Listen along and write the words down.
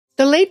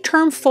The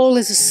late-term foal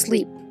is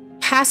asleep,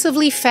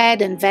 passively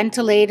fed and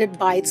ventilated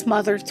by its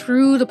mother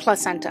through the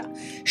placenta,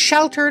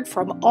 sheltered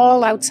from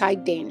all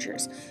outside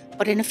dangers.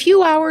 But in a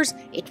few hours,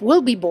 it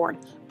will be born,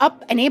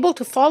 up and able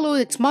to follow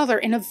its mother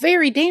in a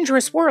very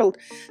dangerous world.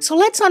 So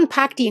let's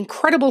unpack the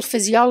incredible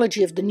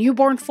physiology of the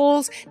newborn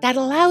foals that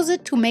allows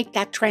it to make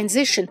that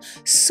transition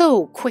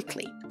so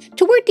quickly.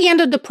 Toward the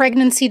end of the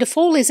pregnancy, the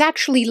foal is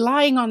actually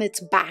lying on its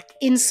back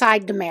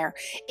inside the mare.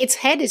 Its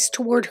head is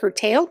toward her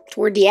tail,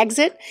 toward the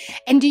exit,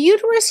 and the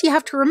uterus, you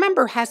have to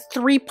remember, has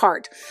 3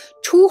 parts,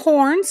 2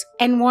 horns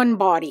and 1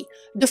 body.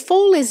 The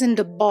foal is in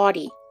the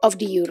body of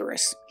the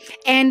uterus,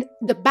 and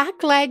the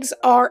back legs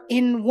are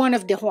in one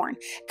of the horn,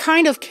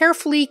 kind of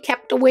carefully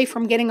kept away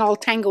from getting all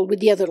tangled with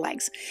the other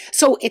legs.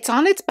 So it's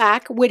on its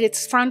back with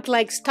its front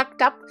legs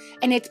tucked up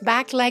and its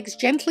back legs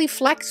gently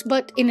flexed,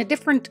 but in a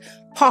different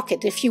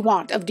pocket, if you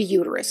want, of the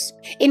uterus.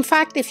 In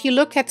fact, if you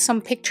look at some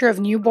picture of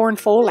newborn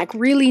foal, like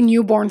really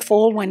newborn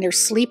foal when they're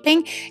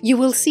sleeping, you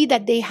will see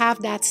that they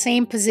have that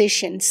same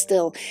position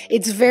still.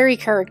 It's very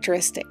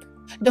characteristic.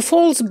 The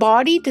foal's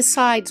body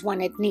decides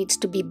when it needs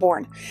to be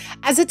born.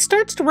 As it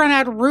starts to run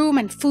out of room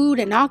and food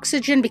and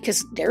oxygen,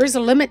 because there is a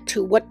limit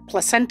to what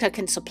placenta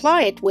can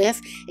supply it with,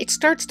 it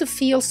starts to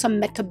feel some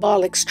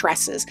metabolic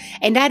stresses,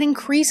 and that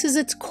increases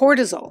its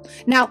cortisol.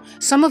 Now,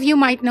 some of you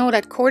might know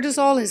that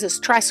cortisol is a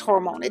stress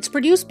hormone. It's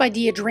produced by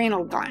the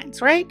adrenal glands,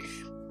 right?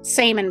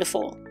 Same in the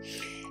foal.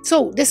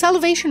 So this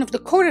elevation of the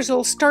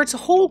cortisol starts a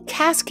whole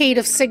cascade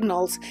of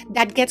signals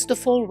that gets the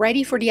foal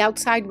ready for the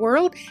outside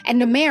world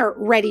and the mare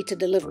ready to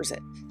deliver it.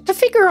 To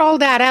figure all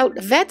that out,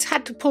 vets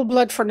had to pull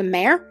blood from the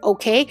mare,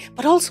 okay,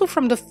 but also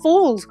from the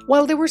foals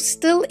while they were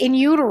still in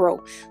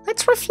utero.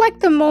 Let's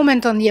reflect a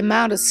moment on the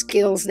amount of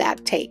skills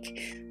that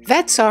take.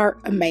 Vets are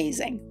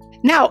amazing.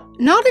 Now,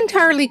 not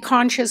entirely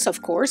conscious,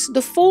 of course,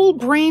 the foal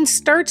brain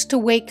starts to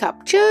wake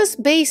up,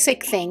 just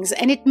basic things,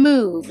 and it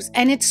moves,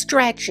 and it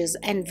stretches,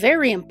 and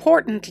very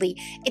importantly,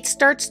 it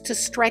starts to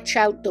stretch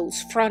out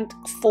those front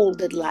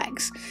folded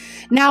legs.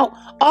 Now,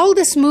 all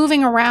this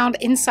moving around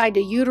inside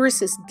the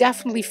uterus is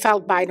definitely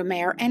felt by the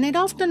mare, and it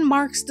often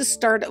marks the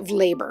start of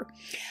labor.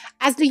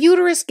 As the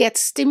uterus gets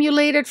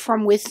stimulated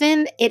from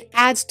within, it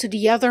adds to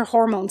the other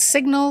hormone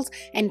signals,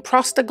 and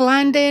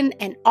prostaglandin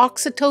and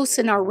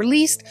oxytocin are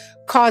released,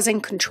 causing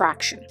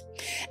contraction.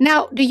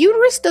 Now, the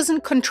uterus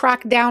doesn't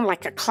contract down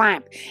like a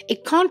clamp.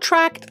 It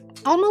contracts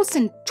almost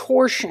in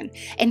torsion,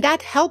 and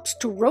that helps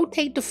to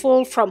rotate the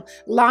foal from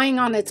lying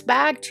on its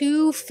back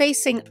to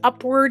facing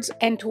upwards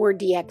and toward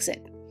the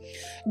exit.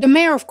 The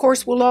mare, of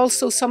course, will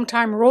also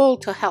sometime roll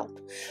to help.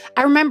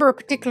 I remember a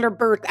particular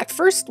birth. At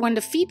first, when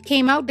the feet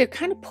came out, they're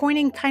kind of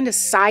pointing kind of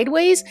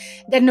sideways.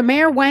 Then the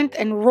mare went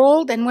and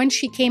rolled, and when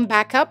she came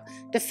back up,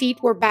 the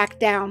feet were back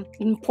down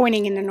and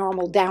pointing in the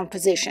normal down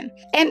position.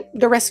 And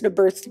the rest of the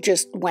birth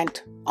just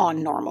went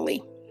on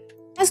normally.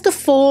 As the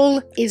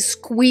foal is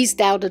squeezed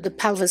out of the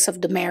pelvis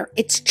of the mare,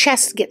 its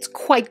chest gets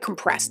quite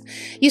compressed.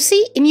 You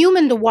see, in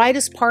human, the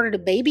widest part of the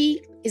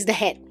baby is the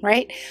head,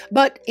 right?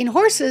 But in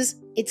horses,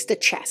 it's the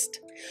chest.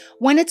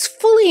 When it's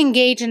fully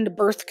engaged in the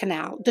birth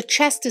canal, the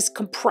chest is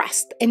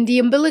compressed and the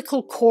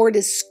umbilical cord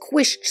is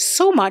squished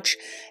so much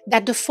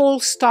that the foal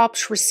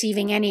stops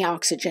receiving any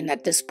oxygen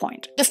at this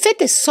point. The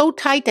fit is so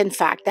tight, in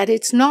fact, that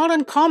it's not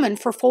uncommon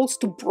for foals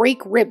to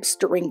break ribs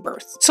during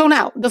birth. So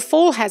now, the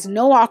foal has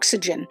no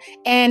oxygen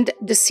and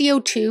the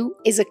CO2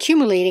 is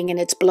accumulating in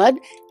its blood,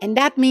 and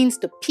that means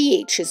the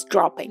pH is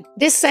dropping.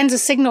 This sends a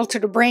signal to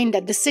the brain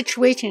that the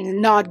situation is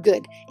not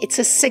good. It's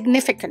a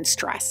significant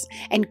stress,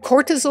 and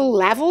cortisol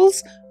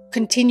levels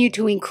continue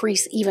to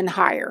increase even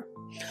higher.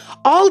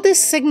 All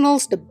this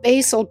signals the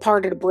basal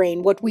part of the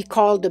brain, what we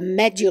call the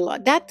medulla.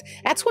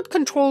 That's what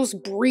controls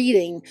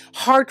breathing,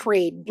 heart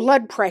rate,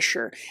 blood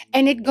pressure,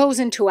 and it goes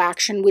into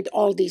action with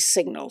all these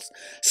signals.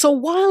 So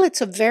while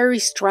it's a very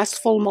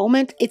stressful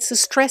moment, it's a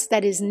stress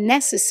that is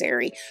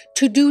necessary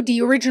to do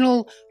the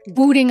original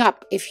booting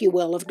up, if you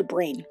will, of the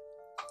brain.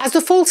 As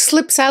the foal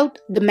slips out,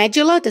 the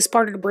medulla, this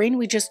part of the brain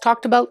we just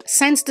talked about,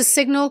 sends the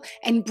signal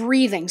and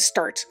breathing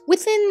starts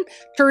within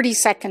 30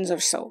 seconds or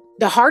so.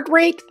 The heart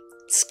rate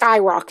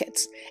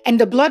skyrockets and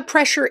the blood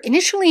pressure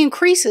initially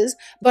increases,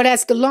 but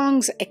as the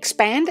lungs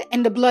expand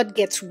and the blood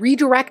gets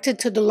redirected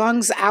to the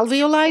lungs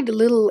alveoli, the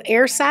little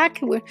air sac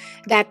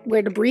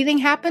where the breathing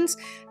happens,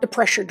 the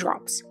pressure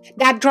drops.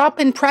 That drop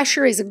in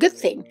pressure is a good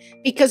thing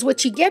because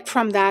what you get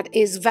from that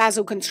is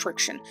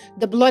vasoconstriction.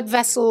 The blood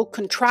vessel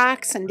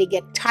contracts and they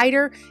get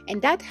tighter,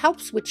 and that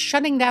helps with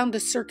shutting down the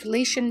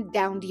circulation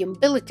down the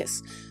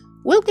umbilicus.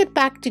 We'll get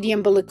back to the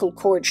umbilical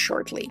cord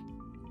shortly.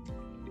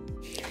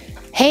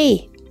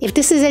 Hey, if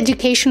this is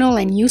educational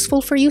and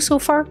useful for you so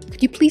far,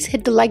 could you please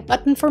hit the like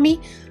button for me?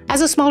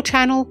 As a small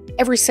channel,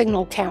 every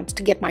signal counts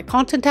to get my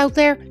content out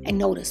there and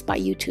noticed by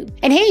YouTube.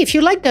 And hey, if you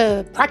like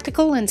the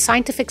practical and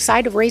scientific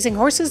side of raising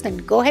horses, then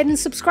go ahead and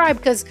subscribe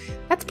because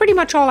that's pretty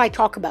much all I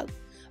talk about.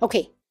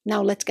 Okay,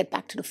 now let's get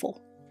back to the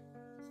foal.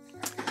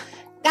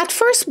 That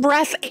first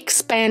breath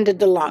expanded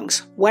the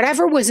lungs.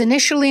 Whatever was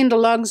initially in the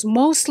lungs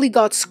mostly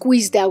got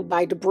squeezed out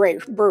by the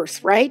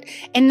birth, right?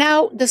 And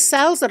now the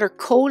cells that are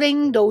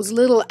coating those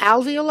little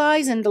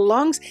alveoli in the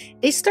lungs,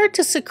 they start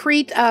to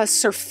secrete a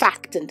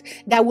surfactant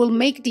that will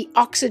make the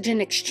oxygen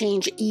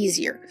exchange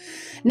easier.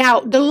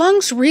 Now, the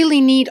lungs really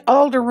need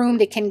all the room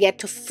they can get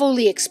to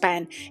fully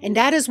expand, and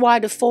that is why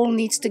the foal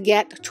needs to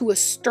get to a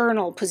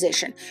sternal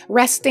position,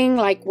 resting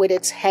like with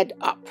its head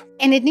up.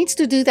 And it needs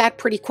to do that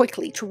pretty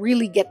quickly to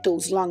really get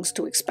those lungs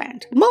to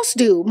expand. Most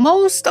do.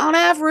 Most, on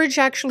average,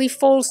 actually,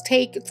 foals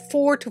take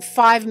 4 to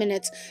 5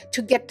 minutes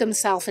to get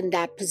themselves in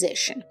that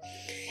position.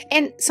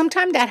 And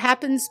sometimes that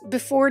happens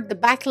before the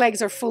back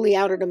legs are fully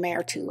out of the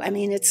mare too. I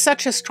mean, it's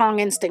such a strong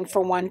instinct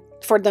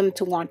for them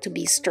to want to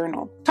be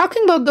sternal.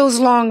 Talking about those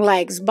long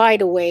legs, by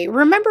the way,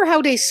 remember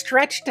how they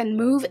stretched and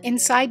moved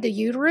inside the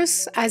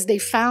uterus as they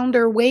found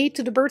their way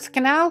to the birth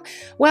canal?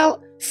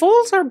 Well,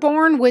 foals are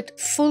born with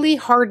fully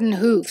hardened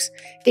hooves.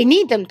 They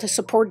need them to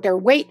support their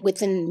weight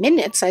within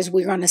minutes, as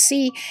we're going to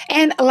see,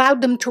 and allow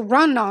them to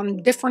run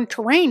on different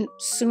terrain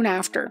soon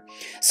after.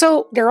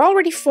 So they're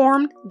already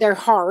formed, they're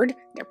hard,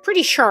 they're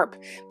pretty sharp,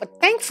 but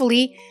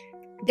thankfully,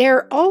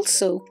 they're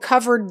also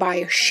covered by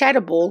a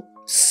sheddable,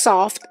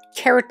 soft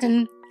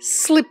keratin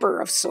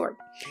slipper of sort.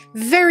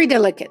 Very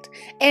delicate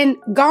and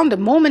gone the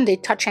moment they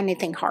touch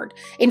anything hard.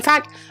 In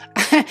fact,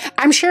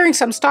 I'm sharing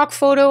some stock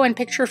photo and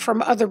pictures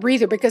from other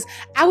breeders because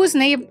I was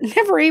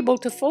never able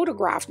to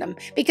photograph them,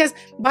 because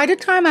by the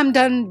time I'm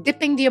done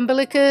dipping the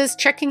umbilicus,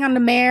 checking on the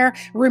mare,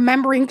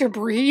 remembering to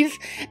breathe,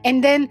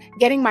 and then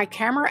getting my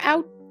camera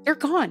out, they're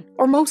gone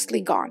or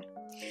mostly gone.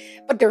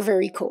 But they're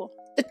very cool.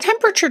 The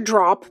temperature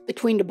drop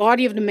between the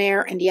body of the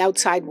mare and the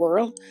outside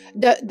world,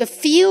 the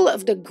feel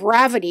of the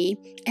gravity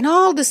and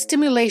all the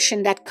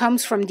stimulation that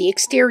comes from the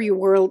exterior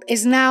world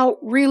is now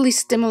really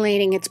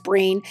stimulating its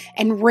brain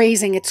and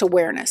raising its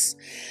awareness.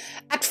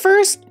 At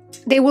first,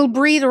 they will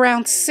breathe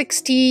around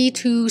 60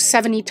 to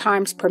 70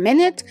 times per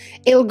minute.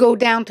 It'll go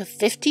down to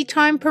 50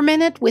 times per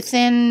minute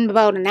within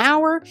about an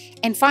hour.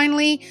 And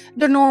finally,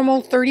 the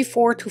normal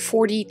 34 to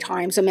 40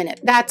 times a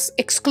minute. That's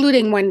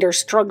excluding when they're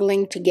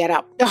struggling to get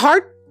up. The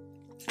heart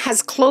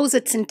has closed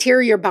its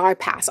interior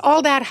bypass.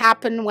 All that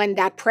happened when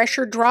that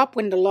pressure dropped,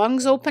 when the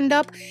lungs opened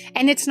up,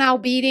 and it's now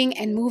beating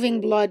and moving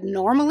blood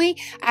normally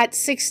at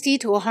 60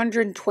 to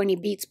 120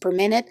 beats per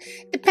minute,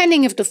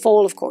 depending if the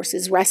foal, of course,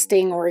 is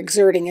resting or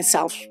exerting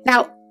itself.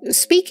 Now,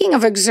 speaking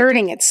of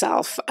exerting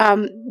itself,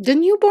 the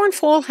newborn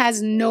foal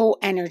has no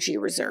energy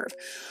reserve.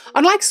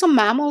 Unlike some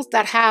mammals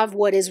that have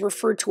what is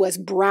referred to as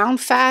brown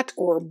fat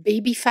or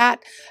baby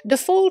fat, the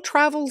foal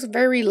travels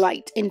very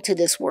light into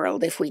this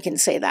world, if we can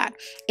say that.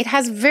 It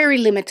has very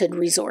limited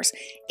resource.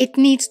 It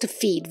needs to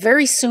feed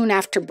very soon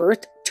after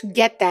birth to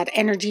get that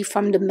energy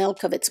from the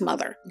milk of its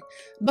mother.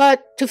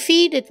 But to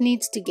feed, it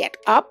needs to get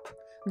up,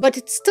 but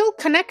it's still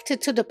connected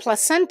to the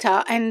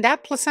placenta, and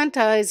that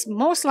placenta is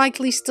most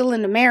likely still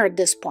in the mare at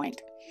this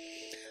point.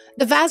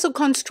 The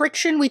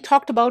vasoconstriction we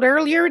talked about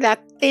earlier,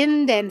 that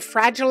thinned and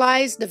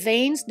fragilized the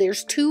veins.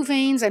 There's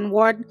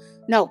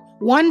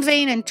one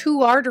vein and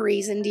 2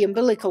 arteries in the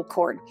umbilical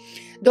cord.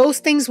 Those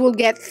things will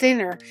get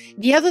thinner.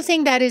 The other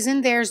thing that is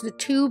in there is the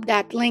tube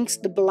that links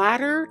the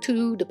bladder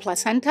to the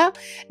placenta.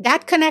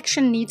 That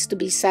connection needs to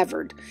be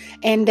severed,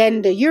 and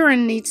then the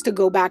urine needs to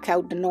go back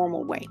out the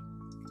normal way.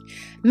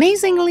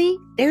 Amazingly,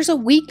 there's a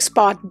weak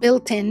spot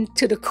built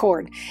into the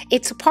cord.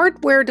 It's a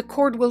part where the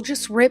cord will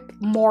just rip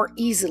more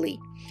easily.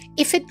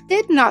 If it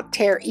did not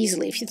tear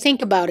easily, if you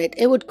think about it,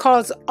 it would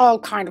cause all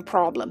kind of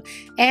problem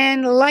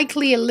and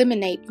likely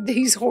eliminate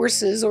these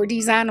horses or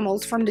these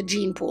animals from the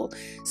gene pool.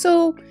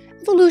 So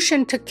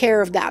evolution took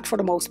care of that for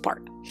the most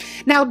part.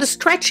 Now, the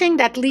stretching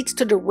that leads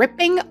to the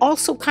ripping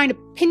also kind of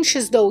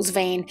pinches those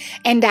veins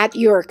and that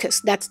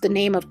uricus. That's the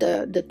name of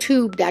the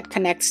tube that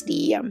connects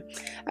the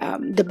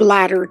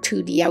bladder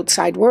to the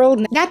outside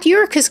world. That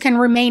uricus can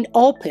remain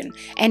open,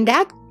 and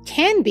that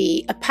can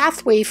be a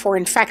pathway for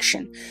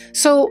infection.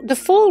 So the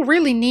foal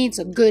really needs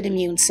a good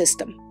immune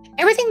system.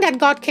 Everything that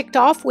got kicked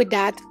off with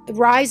that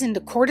rise in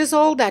the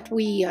cortisol that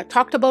we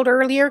talked about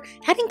earlier,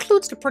 that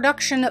includes the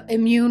production of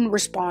immune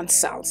response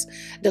cells,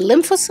 the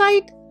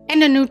lymphocyte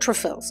and the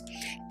neutrophils.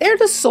 They're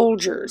the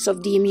soldiers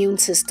of the immune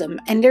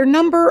system, and their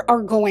number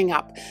are going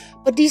up.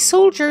 But these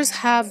soldiers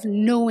have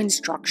no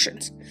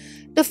instructions.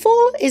 The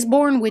foal is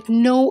born with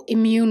no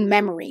immune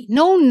memory,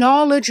 no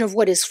knowledge of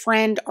what is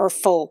friend or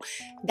foe.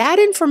 That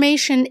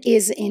information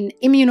is in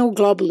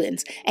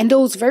immunoglobulins, and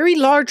those very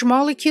large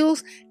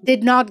molecules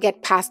did not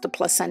get past the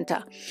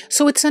placenta.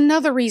 So it's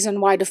another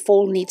reason why the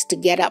foal needs to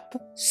get up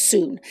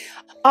soon.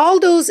 All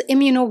those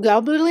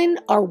immunoglobulins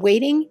are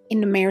waiting in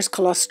the mare's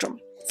colostrum.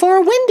 For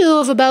a window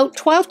of about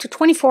 12 to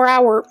 24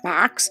 hours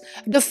max,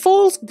 the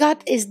foal's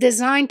gut is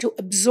designed to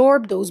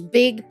absorb those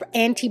big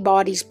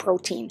antibodies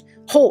protein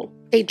whole.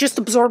 They just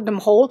absorb them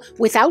whole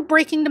without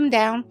breaking them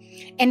down,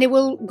 and they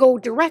will go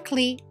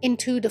directly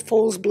into the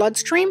foal's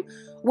bloodstream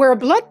where a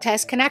blood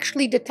test can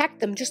actually detect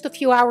them just a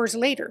few hours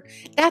later.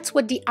 That's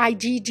what the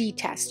IgG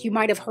test you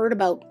might have heard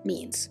about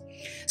means.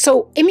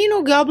 So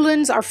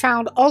immunoglobulins are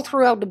found all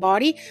throughout the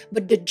body,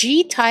 but the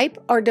G type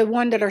are the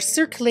one that are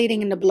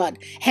circulating in the blood.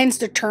 Hence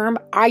the term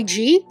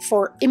Ig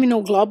for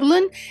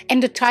immunoglobulin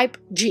and the type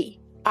G,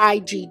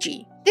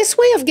 IgG. This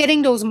way of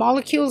getting those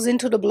molecules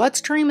into the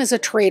bloodstream is a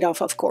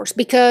trade-off, of course,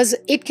 because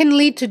it can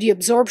lead to the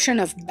absorption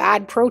of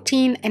bad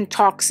protein and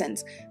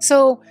toxins.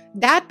 So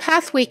that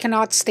pathway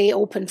cannot stay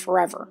open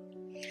forever.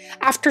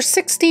 After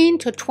 16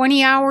 to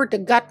 20 hours, the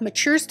gut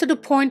matures to the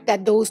point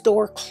that those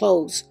doors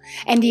close,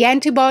 and the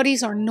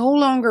antibodies are no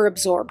longer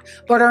absorbed,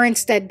 but are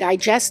instead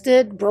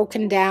digested,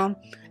 broken down,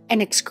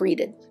 and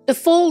excreted. The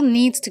foal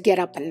needs to get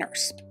up and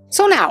nurse.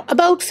 So now,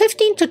 about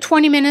 15 to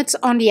 20 minutes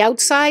on the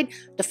outside,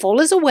 the foal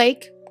is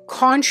awake,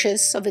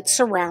 conscious of its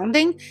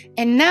surrounding,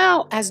 and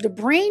now as the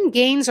brain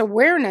gains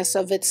awareness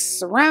of its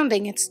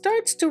surrounding, it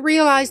starts to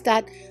realize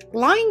that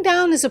lying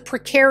down is a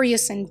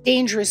precarious and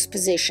dangerous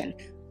position,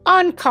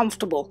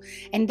 uncomfortable,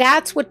 and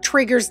that's what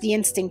triggers the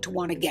instinct to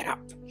want to get up.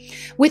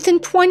 Within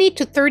 20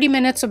 to 30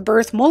 minutes of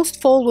birth,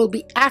 most foal will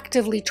be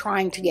actively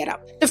trying to get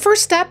up. The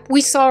first step we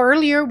saw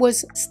earlier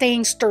was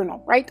staying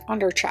sternal, right on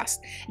their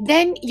chest.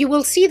 Then you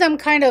will see them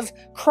kind of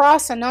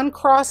cross and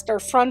uncross their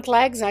front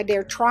legs as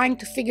they're trying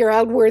to figure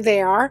out where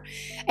they are.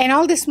 And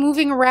all this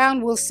moving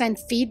around will send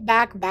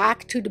feedback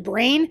back to the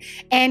brain,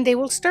 and they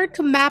will start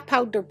to map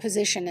out their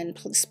position in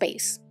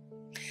space.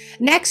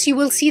 Next, you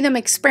will see them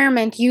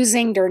experiment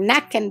using their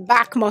neck and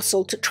back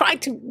muscle to try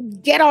to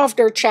get off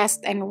their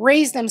chest and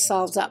raise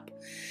themselves up.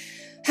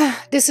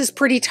 This is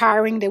pretty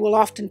tiring. They will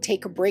often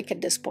take a break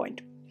at this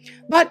point.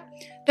 But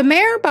the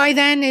mare by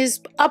then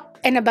is up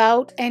and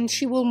about, and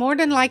she will more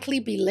than likely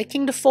be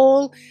licking the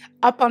foal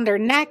up on their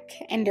neck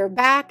and their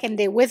back, and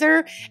they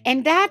wither,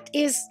 and that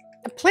is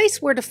a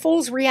place where the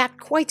foals react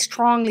quite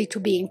strongly to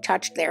being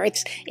touched there.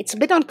 It's a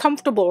bit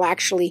uncomfortable,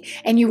 actually,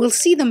 and you will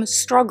see them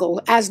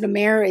struggle as the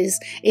mare is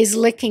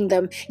licking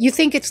them. You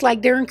think it's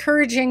like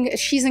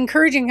she's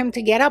encouraging him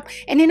to get up,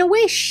 and in a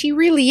way she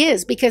really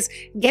is, because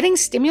getting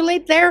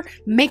stimulated there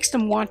makes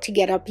them want to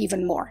get up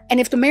even more. And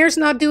if the mare's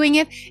not doing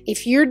it,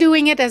 if you're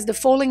doing it as the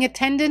foaling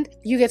attendant,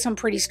 you get some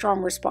pretty strong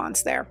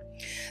response there.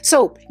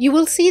 So you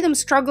will see them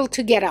struggle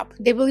to get up.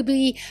 They will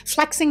be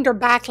flexing their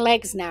back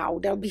legs now.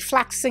 They'll be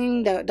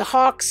flexing the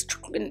hocks,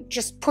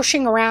 just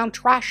pushing around,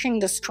 trashing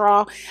the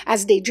straw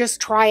as they just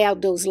try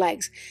out those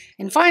legs.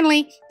 And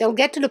finally, they'll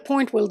get to the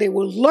point where they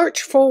will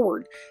lurch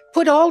forward,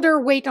 put all their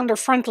weight on their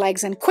front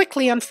legs, and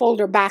quickly unfold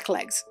their back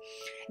legs.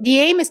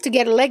 The aim is to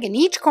get a leg in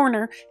each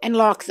corner and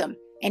lock them.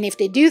 And if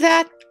they do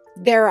that,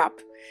 they're up.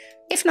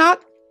 If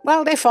not,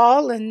 well, they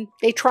fall and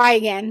they try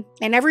again.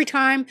 And every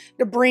time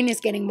the brain is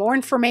getting more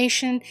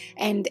information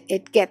and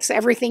it gets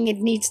everything it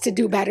needs to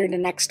do better the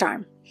next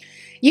time.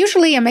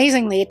 Usually,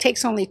 amazingly, it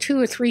takes only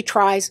 2 or 3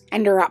 tries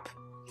and they're up.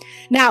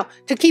 Now,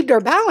 to keep their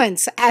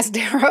balance as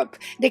they're up,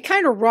 they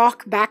kind of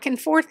rock back and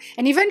forth,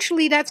 and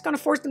eventually that's going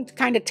to force them to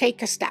kind of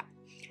take a step.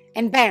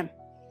 And bam,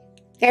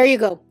 there you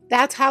go.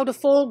 That's how the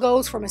foal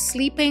goes from a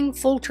sleeping,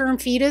 full-term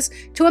fetus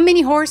to a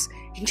mini horse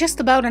in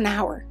just about an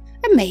hour.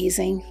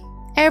 Amazing.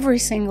 Every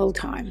single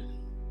time.